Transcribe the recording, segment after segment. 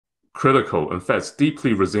critical, in fact,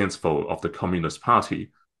 deeply resentful of the Communist Party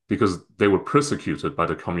because they were persecuted by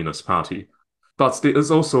the Communist Party. But there is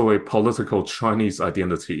also a political Chinese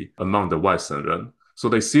identity among the Weisenren. So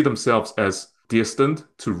they see themselves as destined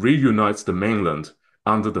to reunite the mainland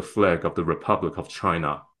under the flag of the Republic of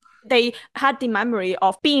China. They had the memory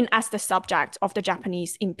of being as the subject of the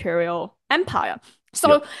Japanese imperial empire.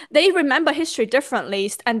 So they remember history differently,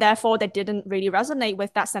 and therefore they didn't really resonate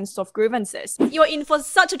with that sense of grievances. You're in for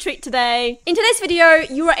such a treat today. In today's video,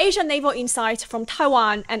 Eurasia Naval Insight from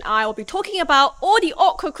Taiwan and I will be talking about all the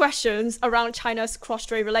awkward questions around China's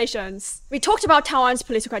cross-strait relations. We talked about Taiwan's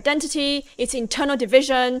political identity, its internal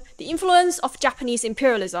division, the influence of Japanese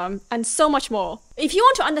imperialism, and so much more. If you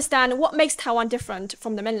want to understand what makes Taiwan different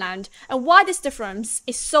from the mainland and why this difference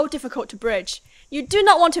is so difficult to bridge, you do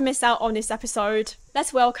not want to miss out on this episode.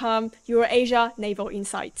 Let's welcome Eurasia Naval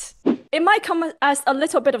Insight. It might come as a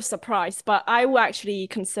little bit of surprise, but I will actually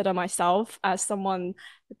consider myself as someone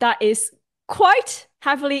that is quite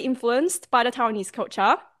heavily influenced by the Taiwanese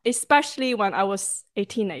culture, especially when I was a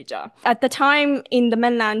teenager. At the time in the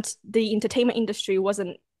mainland, the entertainment industry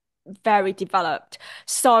wasn't very developed.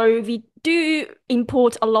 So we do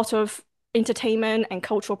import a lot of entertainment and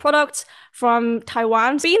cultural products from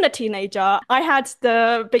Taiwan. Being a teenager, I had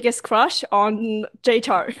the biggest crush on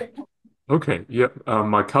J-Cho. Okay, yeah,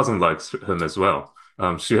 my cousin likes him as well.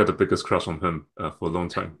 She had the biggest crush on him for a long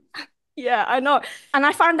time. Yeah, I know. And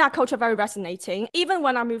I find that culture very resonating. Even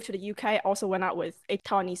when I moved to the UK, I also went out with a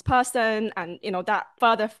Taiwanese person, and that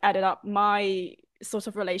further added up my sort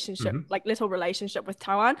of relationship, like little relationship with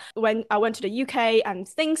Taiwan. When I went to the UK and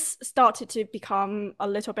things started to become a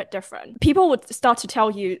little bit different, people would start to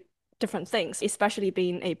tell you different things, especially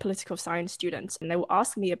being a political science student. And they will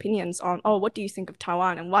ask me opinions on, oh, what do you think of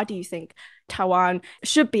Taiwan? And why do you think Taiwan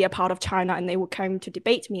should be a part of China? And they would come to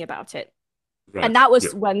debate me about it. Right. And that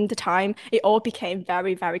was when the time it all became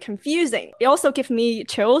very, very confusing. It also gave me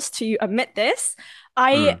chills to admit this.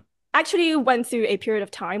 I actually went through a period of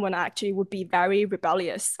time when I actually would be very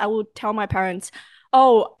rebellious. I would tell my parents,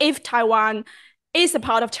 oh, if Taiwan is a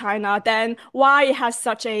part of China, then why it has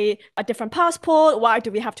such a different passport? Why do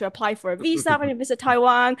we have to apply for a visa when we visit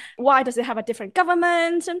Taiwan? Why does it have a different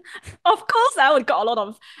government? And of course, I would got a lot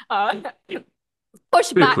of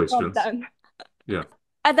pushback from them. Yeah.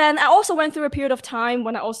 And then I also went through a period of time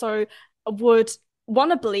when I also would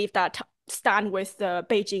want to believe that stand with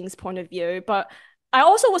Beijing's point of view, but I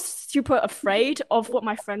also was super afraid of what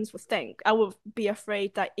my friends would think. I would be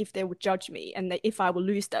afraid that if they would judge me and if I would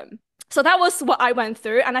lose them. So that was what I went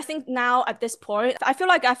through. And I think now at this point, I feel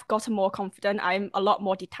like I've gotten more confident. I'm a lot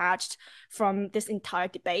more detached from this entire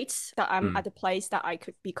debate, that I'm at the place that I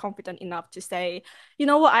could be confident enough to say, you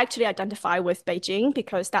know what, I actually identify with Beijing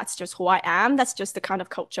because that's just who I am. That's just the kind of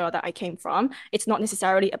culture that I came from. It's not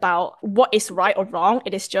necessarily about what is right or wrong.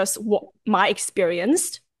 It is just what my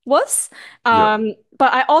experience was.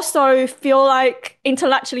 But I also feel like,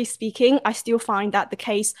 intellectually speaking, I still find that the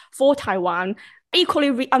case for Taiwan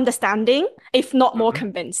equally understanding, if not more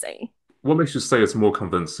convincing. What makes you say it's more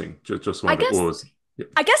convincing? Just one of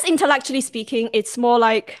I guess intellectually speaking, it's more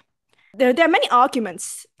like there are many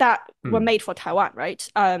arguments that were made for Taiwan, right?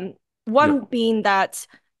 One being that,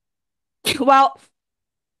 well,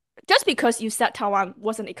 just because you said Taiwan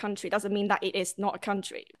wasn't a country doesn't mean that it is not a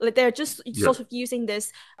country. Like, they're just sort of using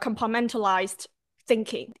this compartmentalized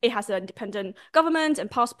thinking. It has an independent government and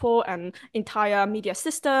passport and entire media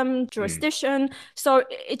system, jurisdiction. So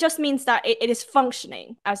it just means that it is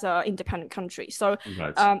functioning as an independent country. So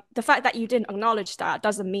the fact that you didn't acknowledge that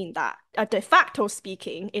doesn't mean that de facto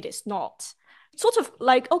speaking, it is not. Sort of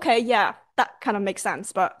like, okay, yeah, that kind of makes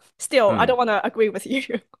sense. But still, I don't want to agree with you.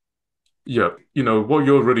 Yeah, what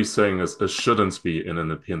you're really saying is it shouldn't be an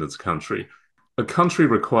independent country. A country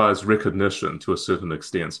requires recognition to a certain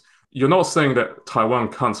extent. You're not saying that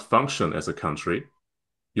Taiwan can't function as a country.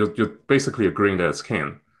 You're basically agreeing that it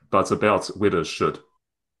can, but it's about whether it should.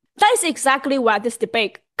 That is exactly where this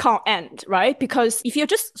debate can't end, right? Because if you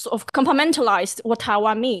just sort of compartmentalized what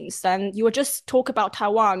Taiwan means, then you would just talk about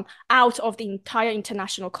Taiwan out of the entire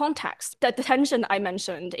international context. The tension I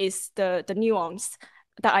mentioned is the nuance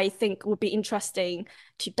that I think would be interesting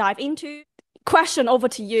to dive into. Question over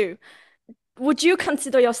to you. Would you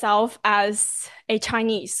consider yourself as a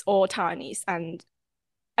Chinese or Taiwanese? And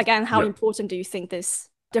again, how important do you think this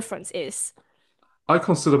difference is? I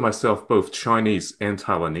consider myself both Chinese and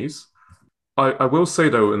Taiwanese. I will say,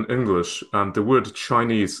 though, in English, the word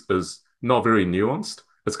Chinese is not very nuanced.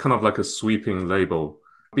 It's kind of like a sweeping label.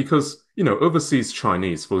 Because, overseas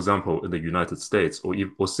Chinese, for example, in the United States, or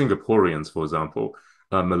Singaporeans, for example,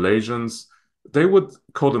 Malaysians, they would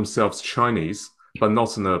call themselves Chinese, but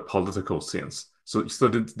not in a political sense. So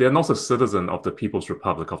they're not a citizen of the People's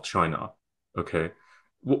Republic of China. Okay.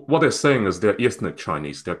 What they're saying is they're ethnic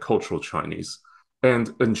Chinese, they're cultural Chinese.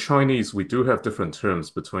 And in Chinese, we do have different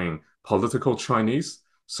terms between political Chinese,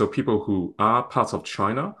 so people who are part of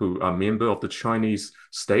China, who are member of the Chinese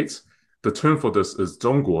state. The term for this is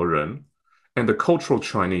中国人, and the cultural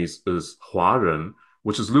Chinese is 华人,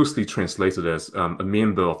 which is loosely translated as a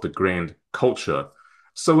member of the grand culture.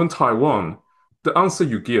 So in Taiwan, the answer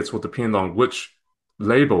you get will depend on which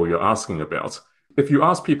label you're asking about. If you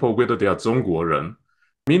ask people whether they are 中国人,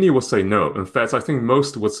 many will say no. In fact, I think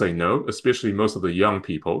most would say no, especially most of the young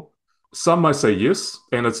people. Some might say yes,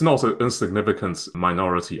 and it's not an insignificant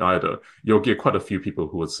minority either. You'll get quite a few people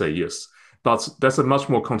who would say yes. But that's a much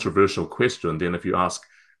more controversial question than if you ask,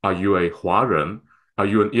 are you a 华人? Are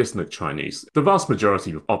you an ethnic Chinese? The vast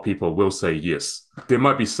majority of people will say yes. There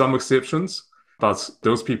might be some exceptions, but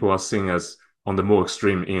those people are seen as on the more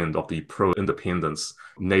extreme end of the pro-independence,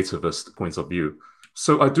 nativist points of view.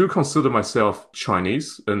 So I do consider myself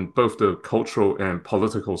Chinese in both the cultural and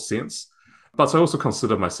political sense, but I also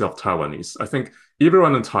consider myself Taiwanese. I think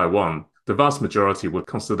everyone in Taiwan, the vast majority would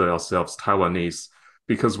consider ourselves Taiwanese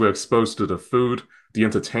because we're exposed to the food, the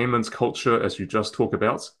entertainment culture, as you just talked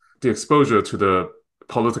about, the exposure to the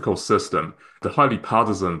political system, the highly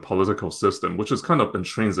partisan political system, which is kind of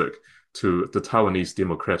intrinsic to the Taiwanese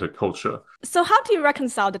democratic culture. So how do you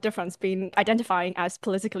reconcile the difference between identifying as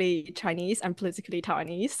politically Chinese and politically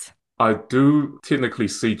Taiwanese? I do technically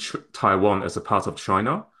see Taiwan as a part of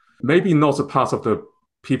China, maybe not a part of the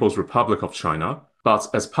People's Republic of China, but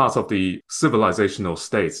as part of the civilizational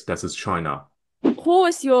state that is China. Who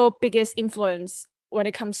is your biggest influence when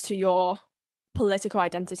it comes to your political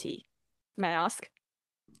identity? May I ask?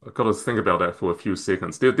 I've got to think about that for a few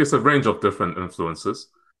seconds. There's a range of different influences.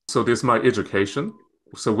 So there's my education.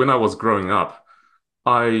 So when I was growing up,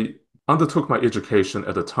 I undertook my education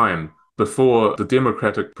at a time before the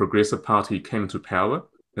Democratic Progressive Party came to power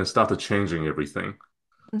and started changing everything.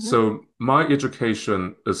 Mm-hmm. So my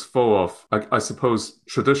education is full of, I suppose,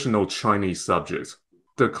 traditional Chinese subjects.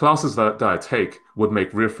 The classes that I take would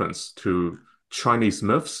make reference to Chinese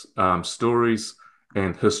myths, stories,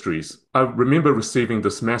 and histories. I remember receiving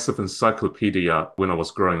this massive encyclopedia when I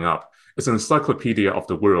was growing up. It's an encyclopedia of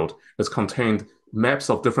the world. It's contained maps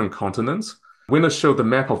of different continents. When it showed the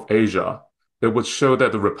map of Asia, it would show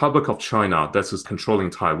that the Republic of China, that is controlling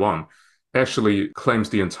Taiwan, actually claims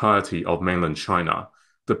the entirety of mainland China.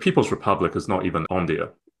 The People's Republic is not even on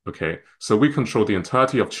there. Okay, so we control the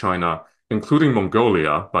entirety of China, including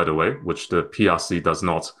Mongolia, by the way, which the PRC does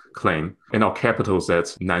not claim. And our capital is at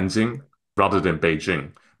Nanjing rather than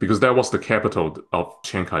Beijing, because that was the capital of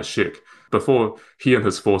Chiang Kai Shek before he and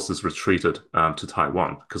his forces retreated to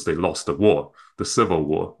Taiwan because they lost the war, the civil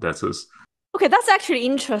war, that is. Okay, that's actually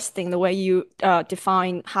interesting, the way you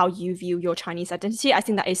define how you view your Chinese identity. I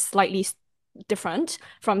think that is slightly different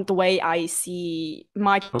from the way I see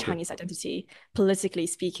my Chinese identity, politically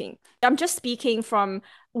speaking. I'm just speaking from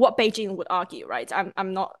what Beijing would argue, right?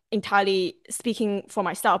 I'm not entirely speaking for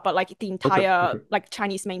myself, but like the entire like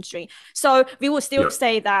Chinese mainstream. So we would still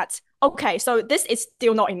say that, okay, so this is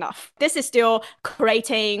still not enough. This is still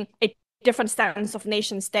creating a different stance of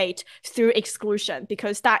nation state through exclusion,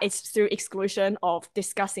 because that is through exclusion of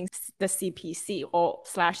discussing the CPC or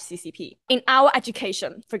 /CCP. In our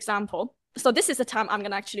education, for example, so this is the time I'm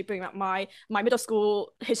going to actually bring up my middle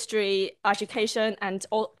school history education and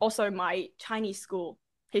also my Chinese school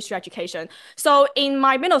history education. So in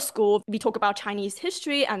my middle school, we talk about Chinese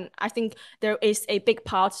history, and I think there is a big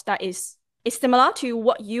part that is similar to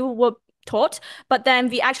what you were taught, but then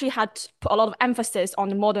we actually had to put a lot of emphasis on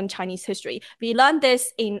the modern Chinese history. We learned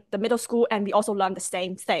this in the middle school, and we also learned the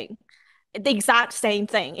same thing, the exact same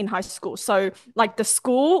thing in high school. So like the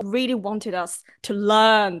school really wanted us to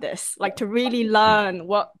learn this, like to really learn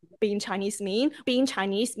what being Chinese mean. Being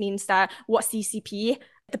Chinese means that what CCP,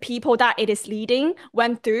 the people that it is leading,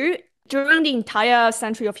 went through during the entire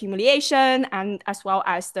century of humiliation, and as well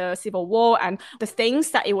as the Civil War and the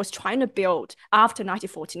things that it was trying to build after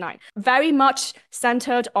 1949. Very much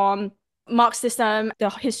centered on Marxism, the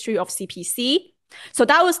history of CPC. So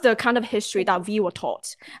that was the kind of history that we were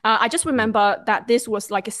taught. I just remember that this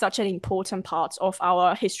was like such an important part of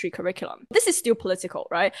our history curriculum. This is still political,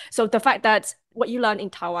 right? So the fact that what you learned in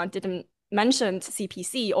Taiwan didn't mention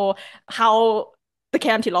CPC or how the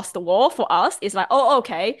KMT lost the war for us is like, oh,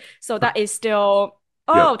 okay. So that is still,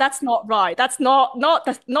 that's not right. That's not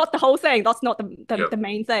the whole thing. That's not the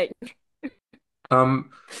main thing.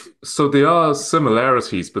 So there are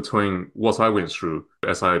similarities between what I went through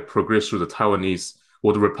as I progressed through the Taiwanese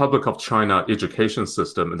or the Republic of China education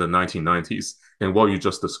system in the 1990s and what you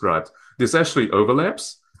just described. There's actually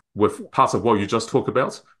overlaps with parts of what you just talked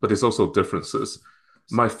about, but there's also differences.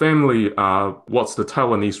 My family are what the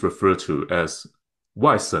Taiwanese refer to as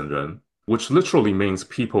外省人, which literally means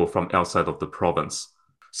people from outside of the province.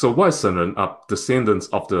 So 外省人 are descendants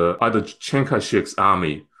of either Chiang Kai Shek's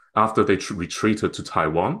army after they retreated to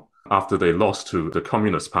Taiwan, after they lost to the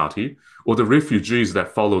Communist Party, or the refugees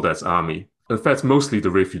that followed that army. In fact, mostly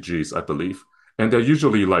the refugees, I believe. And they're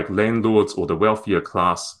usually like landlords or the wealthier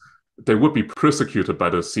class. They would be persecuted by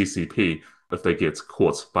the CCP if they get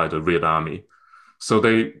caught by the Red Army. So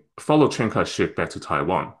they follow Chiang Kai Shek back to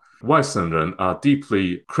Taiwan. 外省人 are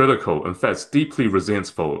deeply critical, in fact, deeply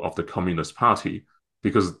resentful of the Communist Party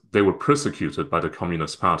because they were persecuted by the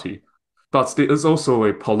Communist Party. But there is also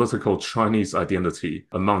a political Chinese identity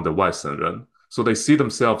among the 外省人. So they see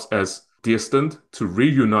themselves as destined to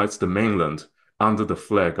reunite the mainland under the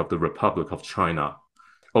flag of the Republic of China.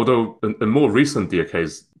 Although in more recent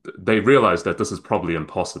decades, they realize that this is probably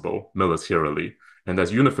impossible militarily, and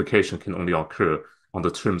that unification can only occur on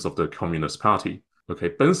the terms of the Communist Party. Okay,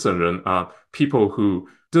 本省人 are people who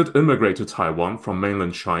did immigrate to Taiwan from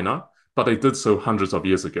mainland China, but they did so hundreds of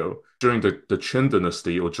years ago, during the Chen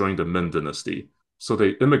dynasty or during the Ming dynasty. So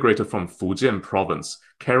they immigrated from Fujian province,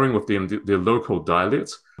 carrying with them their local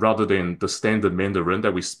dialect rather than the standard Mandarin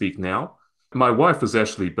that we speak now. My wife is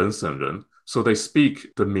actually 本省人, so they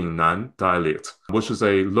speak the Mainlander dialect, which is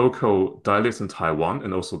a local dialect in Taiwan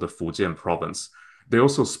and also the Fujian province. They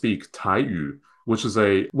also speak Taiyu, which is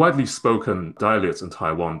a widely spoken dialect in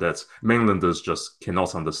Taiwan that mainlanders just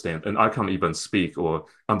cannot understand, and I can't even speak or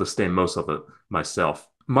understand most of it myself.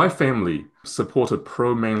 My family supported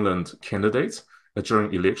pro-mainland candidates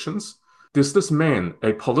during elections. There's this man,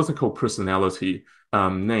 a political personality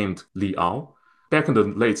named Li Ao, back in the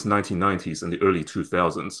late 1990s and the early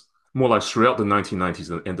 2000s. More like throughout the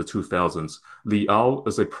 1990s and the 2000s, Li Ao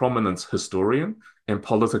is a prominent historian and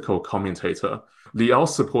political commentator. Li Ao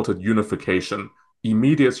supported unification,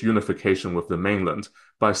 immediate unification with the mainland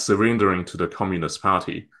by surrendering to the Communist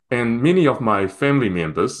Party. And many of my family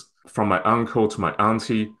members, from my uncle to my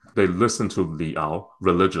auntie, they listened to Li Ao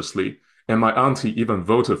religiously. And my auntie even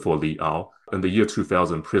voted for Li Ao in the year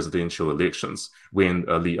 2000 presidential elections when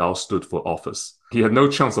Li Ao stood for office. He had no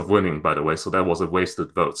chance of winning, by the way, so that was a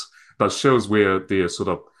wasted vote, but shows where their sort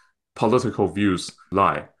of political views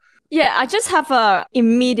lie. Yeah, I just have a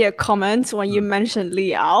immediate comment when you mentioned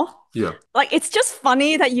Li Ao. Yeah. Like, it's just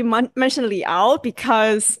funny that you mentioned Li Ao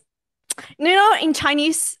because, you know, in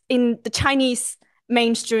the Chinese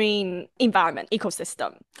mainstream environment,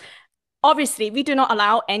 ecosystem, obviously, we do not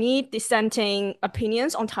allow any dissenting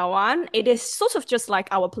opinions on Taiwan. It is sort of just like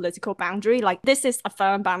our political boundary. Like, this is a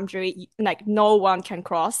firm boundary, like no one can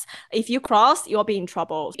cross. If you cross, you'll be in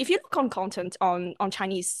trouble. If you look on content on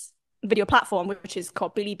Chinese video platform, which is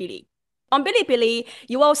called Bilibili, on Bilibili,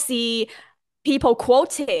 you will see people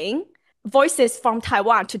quoting voices from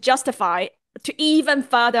Taiwan to justify, to even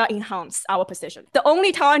further enhance our position. The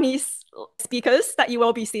only Taiwanese speakers that you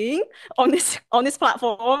will be seeing on this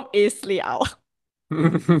platform is Li Ao.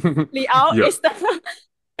 Li Ao is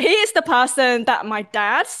the person that my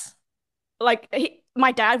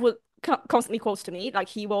dad would constantly quote to me. Like,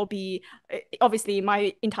 he will be, obviously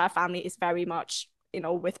my entire family is very much, you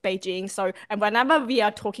know, with Beijing. So, and whenever we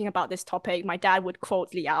are talking about this topic, my dad would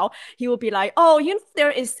quote Li Ao. He would be like, oh, you know, there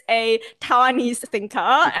is a Taiwanese thinker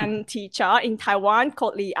and teacher in Taiwan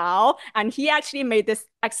called Li Ao, and he actually made this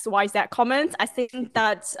XYZ comment. I think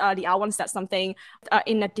that Li Ao once said something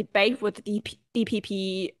in a debate with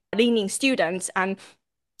DPP leaning students, and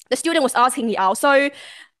the student was asking Li Ao, so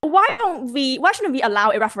why shouldn't we allow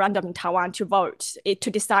a referendum in Taiwan to vote to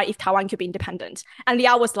decide if Taiwan could be independent? And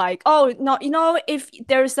Liao was like, oh, no, you know, if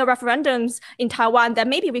there's a referendum in Taiwan, then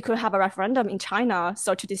maybe we could have a referendum in China,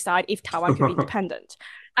 so to decide if Taiwan could be independent.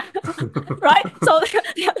 Right? So,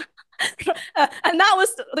 and that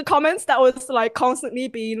was the comments that was like constantly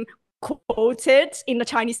being quoted in the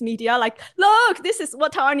Chinese media, like, look, this is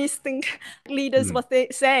what Taiwanese think leaders were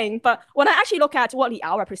saying. But when I actually look at what Li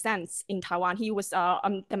Ao represents in Taiwan, he was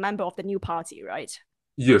the member of the New Party, right?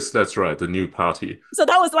 Yes, that's right, the New Party. So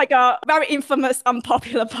that was like a very infamous,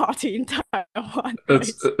 unpopular party in Taiwan. Right?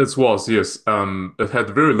 It was, yes. It had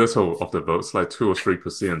very little of the votes, like 2 or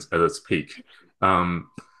 3% at its peak.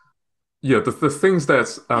 Yeah, the things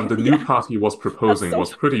that the new party was proposing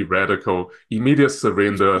was pretty radical. Immediate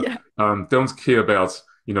surrender. Don't care about,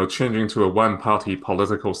 you know, changing to a one-party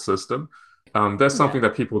political system. That's something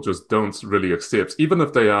that people just don't really accept, even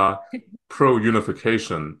if they are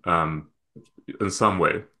pro-unification in some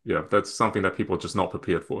way. Yeah, that's something that people are just not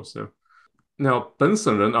prepared for. So Now,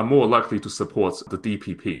 Benson are more likely to support the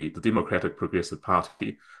DPP, the Democratic Progressive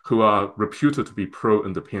Party, who are reputed to be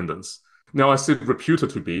pro-independence. Now, I said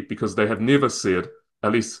reputed to be because they have never said,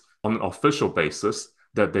 at least on an official basis,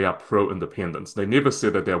 that they are pro-independence. They never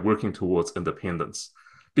said that they are working towards independence.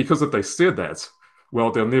 Because if they said that,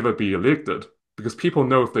 well, they'll never be elected. Because people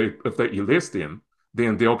know if they elect them,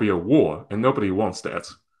 then there'll be a war, and nobody wants that.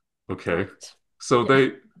 Okay. Right. So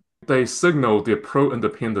they signal their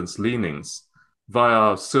pro-independence leanings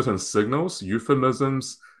via certain signals,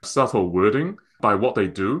 euphemisms, subtle wording by what they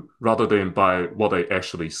do rather than by what they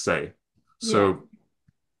actually say. So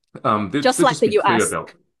just like the US.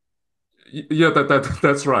 Yeah,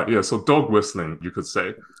 that's right. Yeah, so dog whistling, you could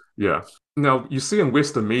say. Yeah. Now you see in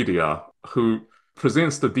Western media who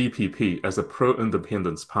presents the DPP as a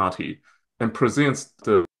pro-independence party and presents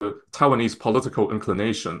the Taiwanese political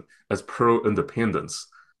inclination as pro-independence.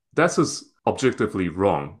 That is objectively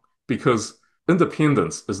wrong because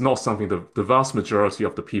independence is not something the vast majority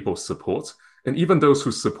of the people support. And even those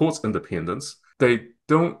who support independence, they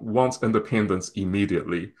don't want independence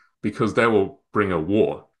immediately because that will bring a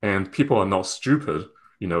war. And people are not stupid.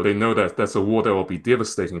 You know, they know that that's a war that will be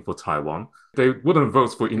devastating for Taiwan. They wouldn't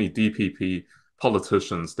vote for any DPP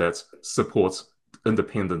politicians that support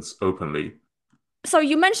independence openly. So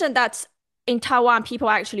you mentioned that in Taiwan, people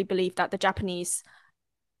actually believe that the Japanese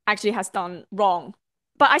actually has done wrong.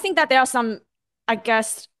 But I think that there are some, I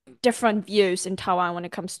guess, different views in Taiwan when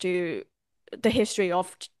it comes to the history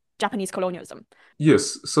of Japanese colonialism.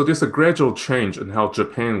 Yes, so there's a gradual change in how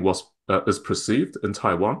Japan is perceived in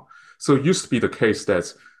Taiwan. So it used to be the case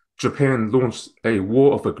that Japan launched a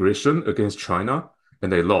war of aggression against China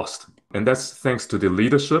and they lost. And that's thanks to the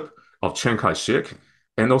leadership of Chiang Kai Shek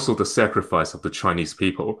and also the sacrifice of the Chinese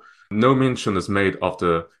people. No mention is made of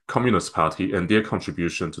the Communist Party and their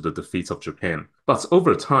contribution to the defeat of Japan. But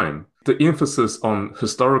over time, the emphasis on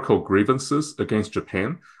historical grievances against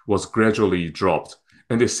Japan was gradually dropped.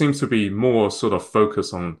 And there seems to be more sort of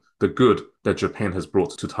focus on the good that Japan has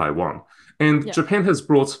brought to Taiwan. And Japan has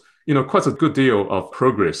brought, quite a good deal of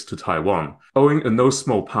progress to Taiwan, owing in no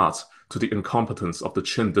small part to the incompetence of the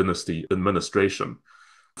Qing dynasty administration.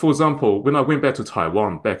 For example, when I went back to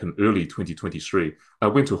Taiwan back in early 2023, I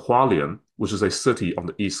went to Hualien, which is a city on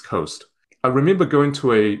the East Coast. I remember going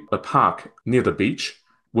to a park near the beach,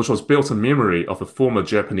 which was built in memory of a former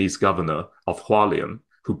Japanese governor of Hualien,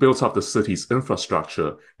 who built up the city's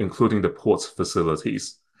infrastructure, including the port's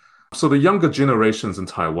facilities. So the younger generations in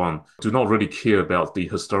Taiwan do not really care about the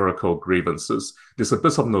historical grievances. There's a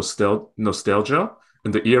bit of nostalgia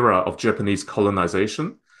in the era of Japanese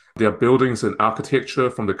colonization. There are buildings and architecture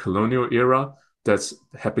from the colonial era that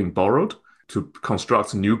have been borrowed to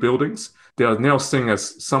construct new buildings. They are now seen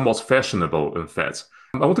as somewhat fashionable, in fact.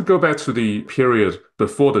 I want to go back to the period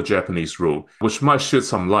before the Japanese rule, which might shed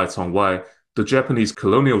some light on why the Japanese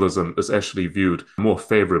colonialism is actually viewed more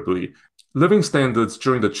favorably. Living standards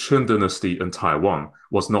during the Qing dynasty in Taiwan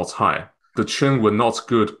was not high. The Qing were not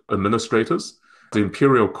good administrators. The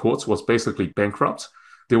imperial court was basically bankrupt.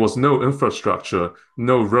 There was no infrastructure,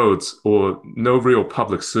 no roads, or no real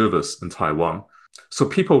public service in Taiwan. So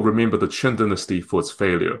people remember the Qing dynasty for its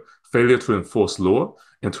failure to enforce law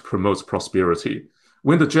and to promote prosperity.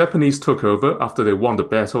 When the Japanese took over after they won the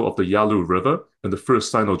Battle of the Yalu River in the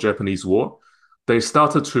First Sino-Japanese War, they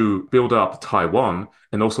started to build up Taiwan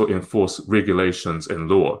and also enforce regulations and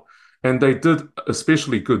law. And they did an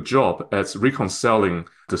especially good job at reconciling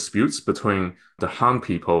disputes between the Han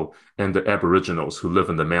people and the Aboriginals who live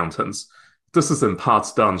in the mountains. This is in part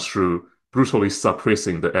done through brutally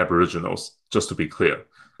suppressing the Aboriginals, just to be clear.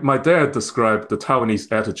 My dad described the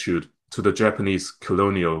Taiwanese attitude to the Japanese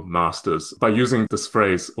colonial masters by using this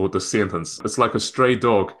phrase or the sentence. It's like a stray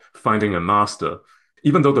dog finding a master,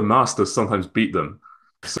 even though the masters sometimes beat them.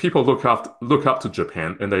 So people look up to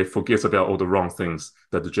Japan and they forget about all the wrong things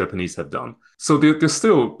that the Japanese have done. So there's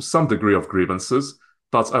still some degree of grievances,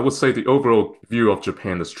 but I would say the overall view of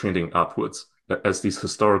Japan is trending upwards as these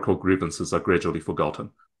historical grievances are gradually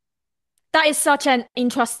forgotten. That is such an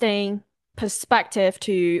interesting perspective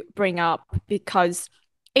to bring up because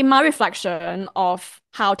in my reflection of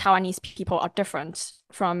how Taiwanese people are different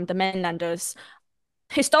from the mainlanders,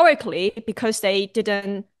 historically, because they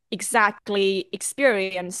didn't exactly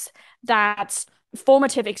experience that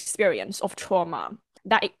formative experience of trauma,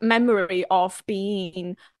 that memory of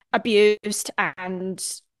being abused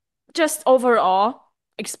and just overall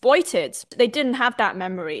exploited. They didn't have that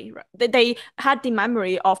memory. They had the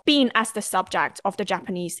memory of being as the subject of the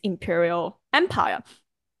Japanese imperial empire.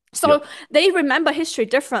 So they remember history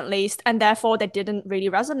differently, and therefore they didn't really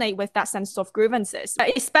resonate with that sense of grievances.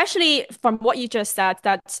 Especially from what you just said,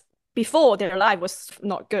 that before their life was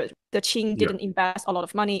not good. The Qing didn't invest a lot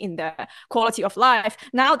of money in their quality of life.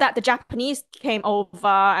 Now that the Japanese came over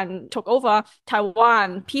and took over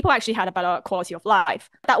Taiwan, people actually had a better quality of life.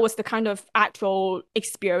 That was the kind of actual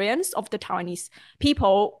experience of the Taiwanese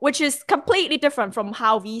people, which is completely different from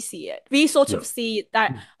how we see it. We sort of see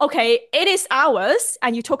that, okay, it is ours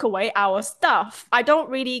and you took away our stuff. I don't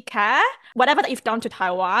really care. Whatever that you've done to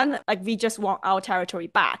Taiwan, like we just want our territory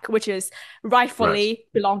back, which is rightfully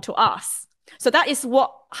belong to us. So that is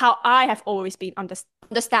how I have always been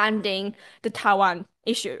understanding the Taiwan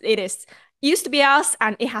issue. It used to be ours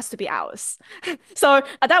and it has to be ours. So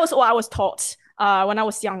that was what I was taught when I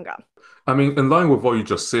was younger. I mean, in line with what you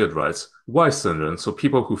just said, right? 外省人, so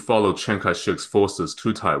people who followed Chiang Kai Shek's forces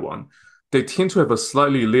to Taiwan, they tend to have a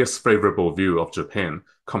slightly less favorable view of Japan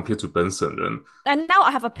compared to 本省人. And now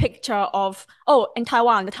I have a picture of, in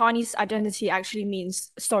Taiwan, the Taiwanese identity actually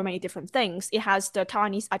means so many different things. It has the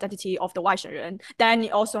Taiwanese identity of the 外省人. Then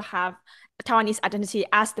you also have Taiwanese identity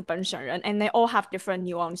as the 本省人, and they all have different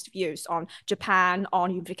nuanced views on Japan,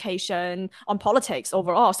 on unification, on politics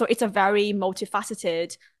overall. So it's a very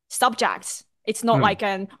multifaceted subject. It's not like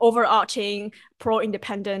an overarching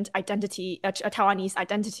pro-independent identity, a Taiwanese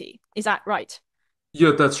identity. Is that right?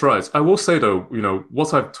 Yeah, that's right. I will say though,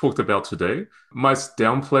 what I've talked about today might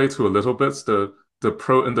downplay to a little bit the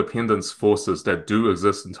pro-independence forces that do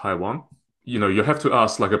exist in Taiwan. You have to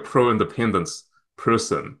ask like a pro-independence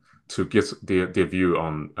person to get their view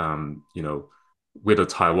on, whether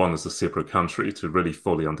Taiwan is a separate country to really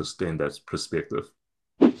fully understand that perspective.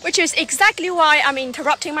 Which is exactly why I'm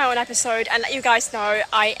interrupting my own episode and let you guys know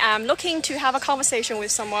I am looking to have a conversation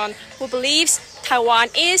with someone who believes Taiwan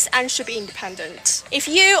is and should be independent. If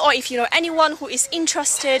you know anyone who is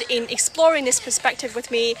interested in exploring this perspective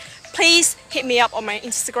with me, please hit me up on my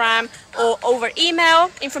Instagram or over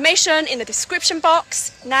email. Information in the description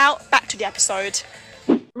box. Now back to the episode.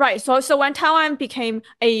 Right, so when Taiwan became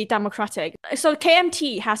a democratic, so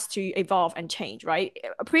KMT has to evolve and change, right?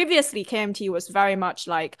 Previously, KMT was very much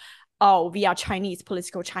like, we are Chinese,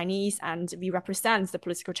 political Chinese, and we represent the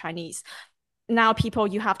political Chinese. Now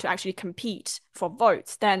you have to actually compete for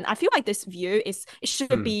votes. Then I feel like this view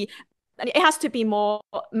should be, it has to be more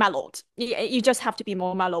mellowed. You just have to be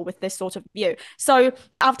more mellow with this sort of view. So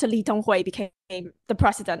after Teng Hui became the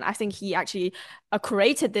president, I think he actually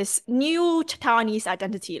created this new Taiwanese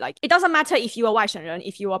identity. Like, it doesn't matter if you are 外省人,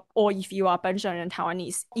 if you are 本省人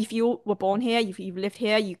Taiwanese. If you were born here, if you lived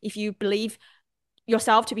here, if you believe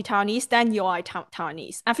yourself to be Taiwanese, then you are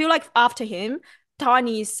Taiwanese. I feel like after him,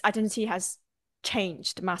 Taiwanese identity has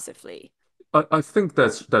changed massively. I think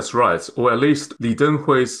that's right, or at least Li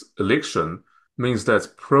Denghui's election means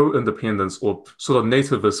that pro-independence or sort of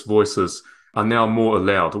nativist voices are now more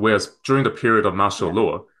allowed, whereas during the period of martial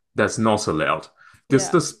law, that's not allowed. There's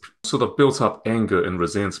this sort of built-up anger and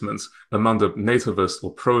resentment among the nativist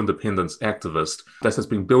or pro-independence activists that has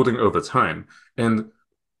been building over time. And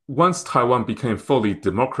once Taiwan became fully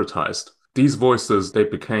democratized, these voices, they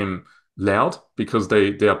became loud because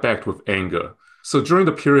they are backed with anger. So during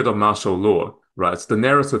the period of martial law, right, the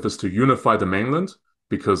narrative is to unify the mainland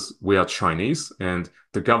because we are Chinese and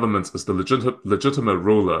the government is the legitimate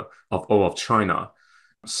ruler of all of China.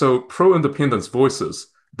 So pro-independence voices,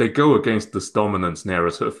 they go against this dominant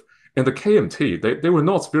narrative. And the KMT, they were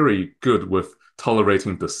not very good with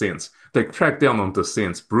tolerating dissent. They cracked down on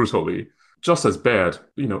dissent brutally, just as bad,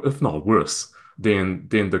 if not worse, than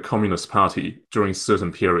the Communist Party during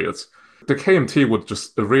certain periods. The KMT would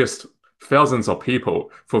just arrest thousands of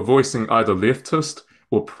people for voicing either leftist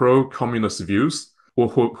or pro-communist views or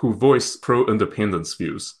who voice pro-independence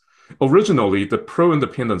views. Originally, the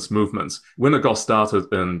pro-independence movement, when it got started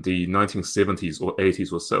in the 1970s or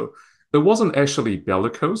 80s or so, it wasn't actually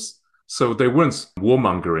bellicose, so they weren't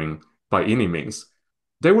warmongering by any means.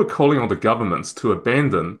 They were calling on the government to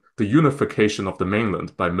abandon the unification of the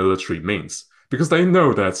mainland by military means, because they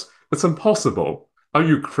know that it's impossible. Are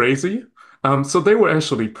you crazy? So they were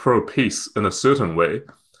actually pro-peace in a certain way.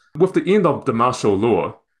 With the end of the martial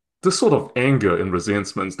law, this sort of anger and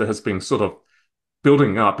resentment that has been sort of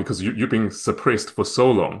building up because you've been suppressed for so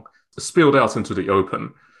long spilled out into the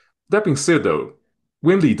open. That being said, though,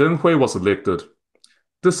 when Li Denghui was elected,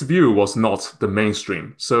 this view was not the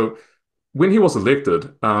mainstream. So when he was elected,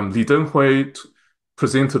 Li Denghui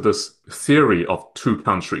presented this theory of two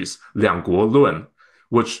countries, 两国论,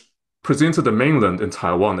 which presented the mainland and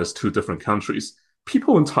Taiwan as two different countries.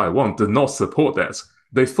 People in Taiwan did not support that.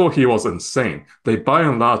 They thought he was insane. They, by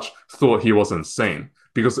and large, thought he was insane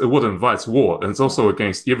because it would invite war, and it's also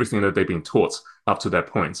against everything that they've been taught up to that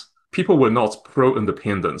point. People were not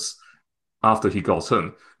pro-independence after he got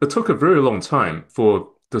in. It took a very long time for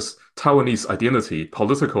this Taiwanese identity,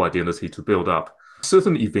 political identity, to build up.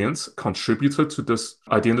 Certain events contributed to this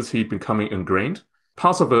identity becoming ingrained.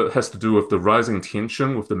 Part of it has to do with the rising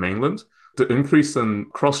tension with the mainland, the increase in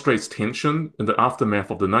cross-strait tension in the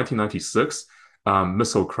aftermath of the 1996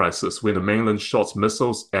 missile crisis, when the mainland shot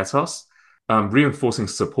missiles at us, reinforcing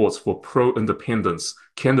support for pro-independence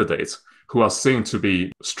candidates who are seen to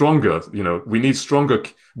be stronger. We need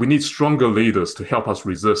stronger leaders to help us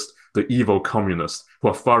resist the evil communists who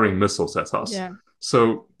are firing missiles at us. Yeah.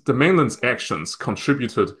 So the mainland's actions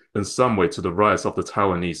contributed in some way to the rise of the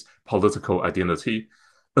Taiwanese political identity.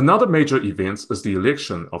 Another major event is the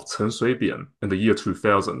election of Chen Shui-bian in the year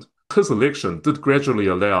 2000. His election did gradually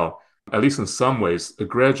allow, at least in some ways, a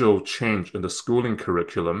gradual change in the schooling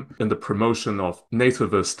curriculum in the promotion of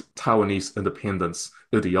nativist Taiwanese independence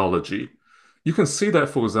ideology. You can see that,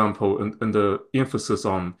 for example, in the emphasis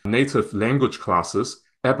on native language classes,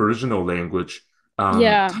 Aboriginal language,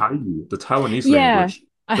 Taiyu, the Taiwanese language,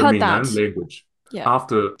 I the heard Mainland that. language.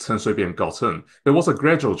 After Chen Shui-bian got in, it was a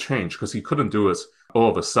gradual change because he couldn't do it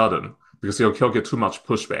all of a sudden because he'll get too much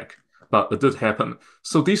pushback. But it did happen.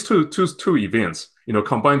 So these two events,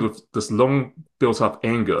 combined with this long built-up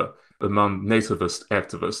anger among nativist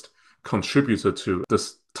activists, contributed to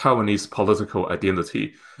this Taiwanese political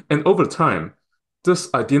identity. And over time,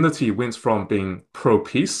 this identity went from being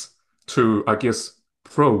pro-peace to, I guess,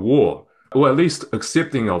 pro-war, or at least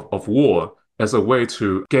accepting of war as a way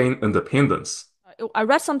to gain independence. I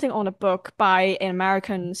read something on a book by an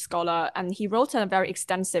American scholar, and he wrote a very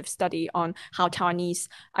extensive study on how Taiwanese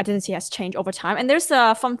identity has changed over time. And there's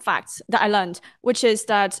a fun fact that I learned, which is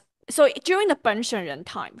that during the 本省人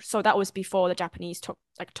time, so that was before the Japanese took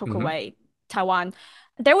away Taiwan,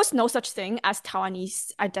 there was no such thing as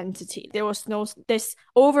Taiwanese identity. There was no this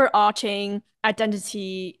overarching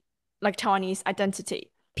identity like Taiwanese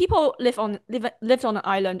identity. People lived on an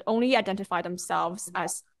island only identify themselves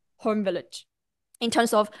as home village, in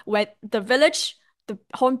terms of where the village, the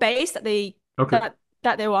home base that they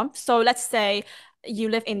want. So let's say you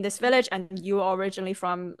live in this village and you are originally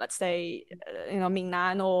from, let's say,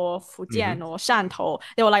 Mainland or Fujian or Shantou.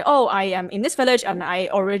 They were like, oh, I am in this village and I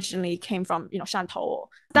originally came from, Shantou.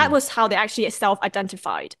 That was how they actually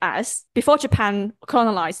self-identified as before Japan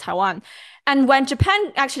colonized Taiwan. And when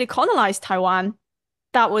Japan actually colonized Taiwan,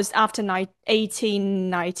 that was after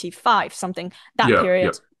 1895, something, that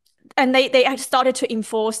period. Yeah. And they had started to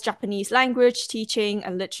enforce Japanese language, teaching,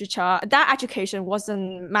 and literature. That education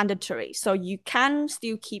wasn't mandatory. So you can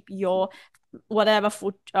still keep your whatever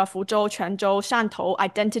Fuzhou, Quanzhou, Shantou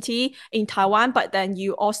identity in Taiwan, but then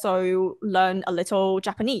you also learn a little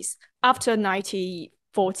Japanese. After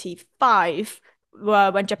 1945,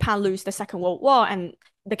 when Japan lost the Second World War and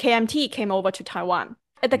the KMT came over to Taiwan,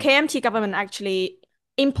 the KMT government actually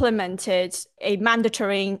implemented a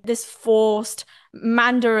mandatory, this forced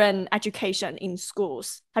Mandarin education in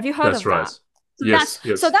schools. Have you heard of that? Yes.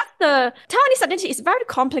 So that's the Taiwanese identity is very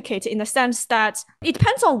complicated in the sense that it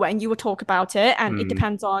depends on when you will talk about it, and it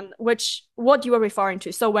depends on what you are referring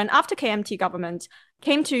to. So when after KMT government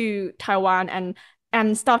came to Taiwan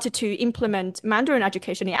and started to implement Mandarin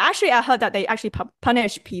education, I heard that they actually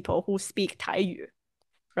punish people who speak Taiyu.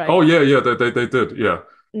 Right? Oh yeah, they did, yeah.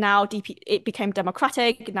 Now it became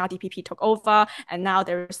democratic. Now DPP took over, and now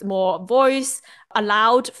there's more voice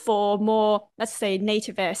allowed for more, let's say,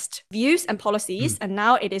 nativist views and policies. And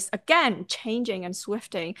now it is again changing and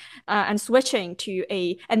switching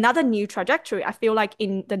to another new trajectory. I feel like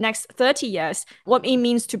in the next 30 years, what it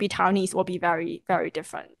means to be Taiwanese will be very, very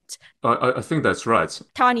different. I think that's right.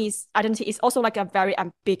 Taiwanese identity is also like a very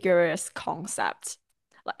ambiguous concept.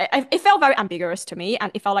 It felt very ambiguous to me,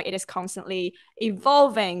 and it felt like it is constantly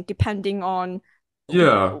evolving depending on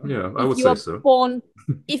I would say so.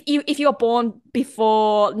 If you are born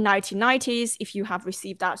before 1990s, if you have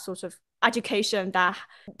received that sort of education that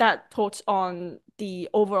puts on the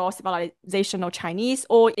overall civilizational Chinese,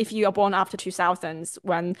 or if you are born after 2000s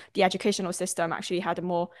when the educational system actually had a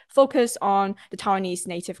more focus on the Taiwanese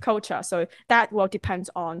native culture. So that will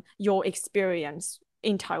depend on your experience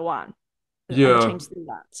in Taiwan. Change through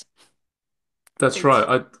that. That's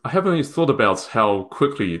right. I haven't really thought about how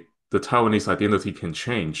quickly the Taiwanese identity can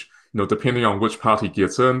change, depending on which party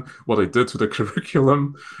gets in, what they did to the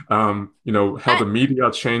curriculum, how the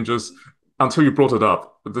media changes, until you brought it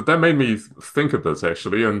up. That made me think a bit,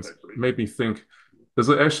 actually, and made me think, is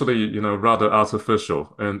it actually, rather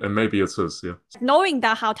artificial? And maybe it is, yeah. Knowing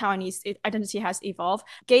that how Taiwanese identity has evolved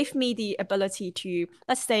gave me the ability to,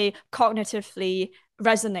 let's say, cognitively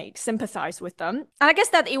resonate, sympathize with them. And I guess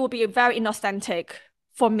that it will be very inauthentic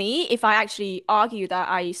for me, if I actually argue that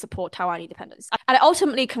I support Taiwan independence, I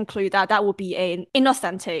ultimately conclude that that would be an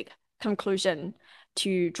inauthentic conclusion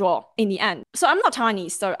to draw in the end. So I'm not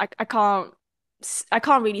Taiwanese, so I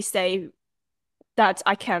can't really say that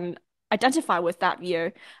I can identify with that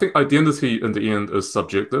view. I think identity in the end is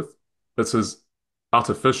subjective. It is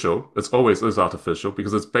artificial. It always is artificial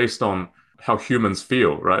because it's based on how humans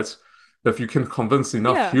feel, right? If you can convince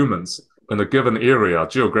enough humans in a given area,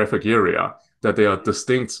 geographic area, that they are a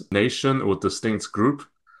distinct nation or distinct group,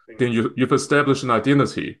 then you've established an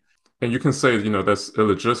identity. And you can say, that's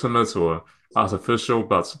illegitimate or artificial,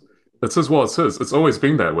 but it is what it is. It's always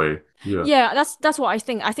been that way. Yeah. Yeah, that's what I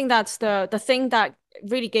think. I think that's the thing that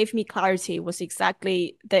really gave me clarity was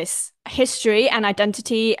exactly this. History and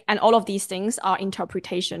identity and all of these things are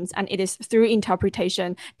interpretations. And it is through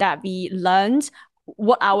interpretation that we learned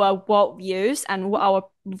what our worldviews and what our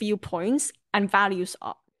viewpoints and values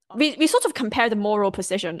are. We sort of compare the moral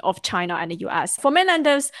position of China and the US. For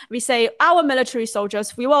mainlanders, we say our military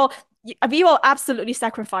soldiers, we will absolutely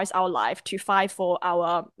sacrifice our life to fight for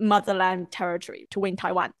our motherland territory to win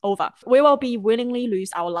Taiwan over. We will be willingly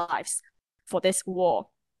lose our lives for this war,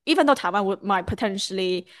 even though Taiwan might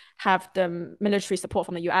potentially have the military support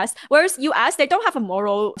from the US. Whereas US, they don't have a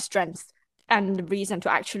moral strength and reason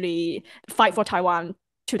to actually fight for Taiwan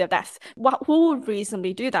to their death. Who would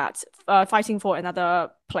reasonably do that? Fighting for another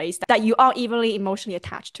place that you are evenly emotionally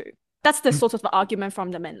attached to. That's the sort of the argument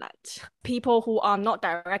from the mainland. People who are not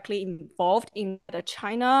directly involved in the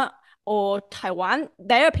China or Taiwan,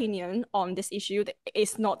 their opinion on this issue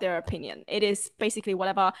is not their opinion. It is basically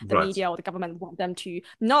whatever the media or the government want them to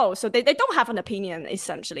know. So they don't have an opinion,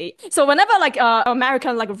 essentially. So whenever like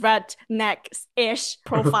American like redneck-ish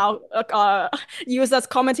profile users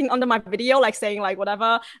commenting under my video, like saying like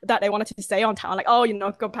whatever that they wanted to say on Taiwan, like, oh,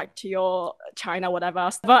 go back to your China, whatever.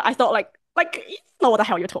 But I thought like, you know what the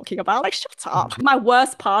hell you're talking about. Like, shut up. My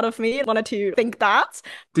worst part of me wanted to think that.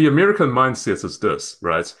 The American mindset is this,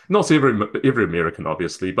 right? Not every American,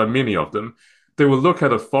 obviously, but many of them. They will look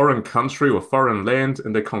at a foreign country or foreign land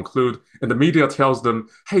and they conclude, and the media tells them,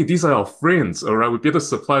 hey, these are our friends, all right? We better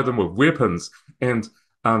supply them with weapons and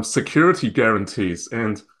security guarantees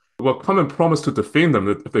and we'll come and promise to defend them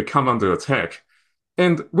if they come under attack.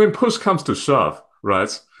 And when push comes to shove,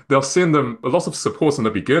 right? They'll send them a lot of support in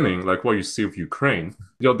the beginning, like what you see with Ukraine.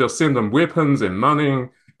 They'll send them weapons and money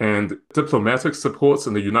and diplomatic supports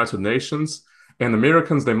in the United Nations. And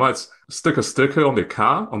Americans, they might stick a sticker on their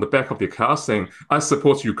car, on the back of their car saying, I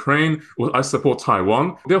support Ukraine or I support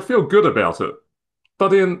Taiwan. They'll feel good about it. But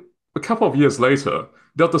then a couple of years later,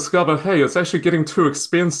 they'll discover, hey, it's actually getting too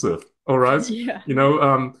expensive, all right? Yeah.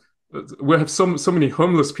 We have so many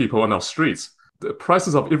homeless people on our streets. The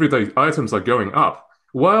prices of everyday items are going up.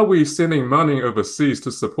 Why are we sending money overseas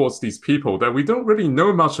to support these people that we don't really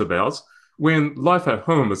know much about when life at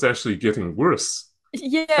home is actually getting worse?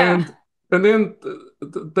 Yeah. And then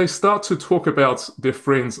they start to talk about their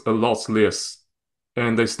friends a lot less.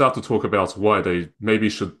 And they start to talk about why they maybe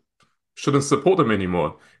shouldn't support them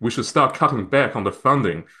anymore. We should start cutting back on the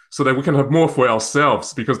funding so that we can have more for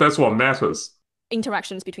ourselves because that's what matters.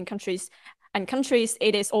 Interactions between countries and countries,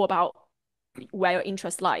 it is all about where your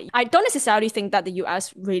interests lie. I don't necessarily think that the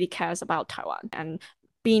US really cares about Taiwan and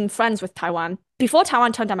being friends with Taiwan. Before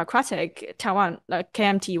Taiwan turned democratic, Taiwan, like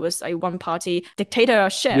KMT, was a one-party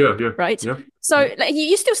dictatorship, right? Yeah. So like,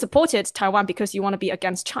 you still supported Taiwan because you want to be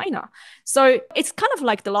against China. So it's kind of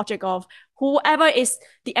like the logic of whoever is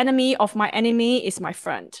the enemy of my enemy is my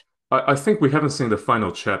friend. I think we haven't seen the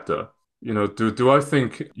final chapter. Do I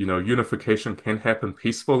think, unification can happen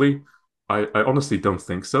peacefully? I honestly don't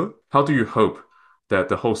think so. How do you hope that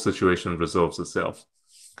the whole situation resolves itself?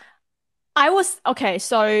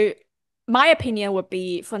 So my opinion would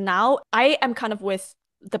be, for now, I am kind of with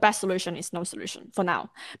the best solution is no solution for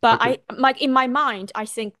now. But Okay. in my mind, I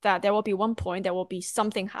think that there will be one point, there will be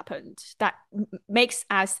something happened that makes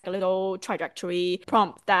us a little trajectory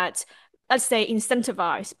prompt that, let's say,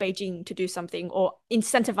 incentivize Beijing to do something or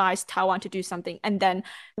incentivize Taiwan to do something. And then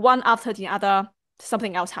one after the other,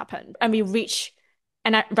 something else happened and we reach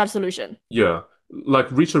a resolution. Yeah.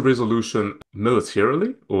 Like reach a resolution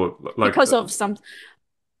militarily or like because of some,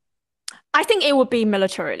 I think it would be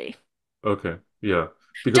militarily. Okay. Yeah.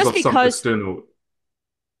 Because of some external.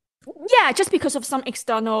 Yeah, just because of some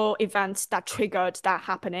external events that triggered that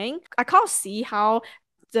happening. I can't see how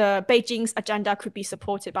the Beijing's agenda could be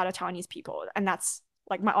supported by the Chinese people. And that's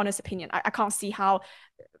like my honest opinion. I can't see how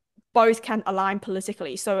both can align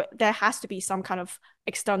politically. So there has to be some kind of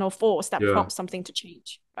external force that prompts something to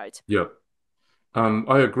change, right? Yeah.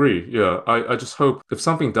 I agree. Yeah, I just hope if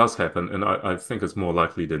something does happen, and I think it's more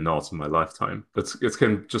likely than not in my lifetime, it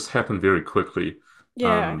can just happen very quickly.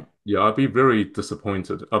 Yeah. Yeah, I'll be very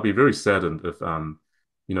disappointed. I'll be very saddened if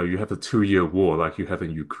you have a 2-year war like you have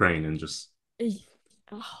in Ukraine, and just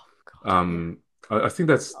Oh God. Yeah. um, I think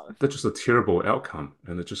that's just a terrible outcome,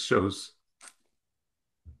 and it just shows,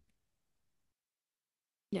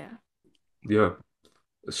 Yeah. yeah,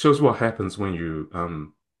 it shows what happens when you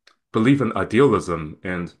believe in idealism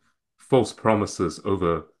and false promises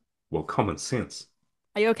over, well, common sense.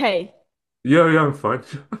 Are you okay? Yeah, yeah, I'm fine.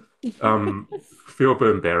 Um, feel a bit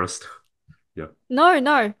embarrassed. Yeah, No,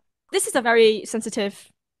 no. This is a very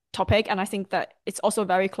sensitive topic, and I think that it's also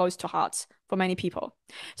very close to heart for many people.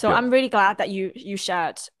 So yeah. I'm really glad that you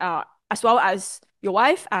shared, as well as your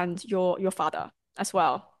wife and your father as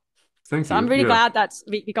well. Thank So I'm you. really Yeah, glad that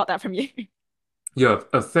we got that from you. yeah.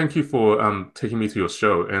 Thank you for taking me to your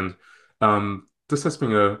show. And this has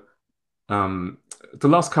been a um the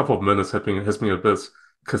last couple of minutes has been a bit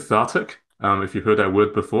cathartic. If you heard that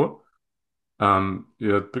word before.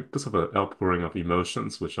 Yeah, bit of an outpouring of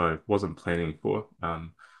emotions, which I wasn't planning for.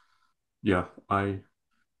 Yeah, I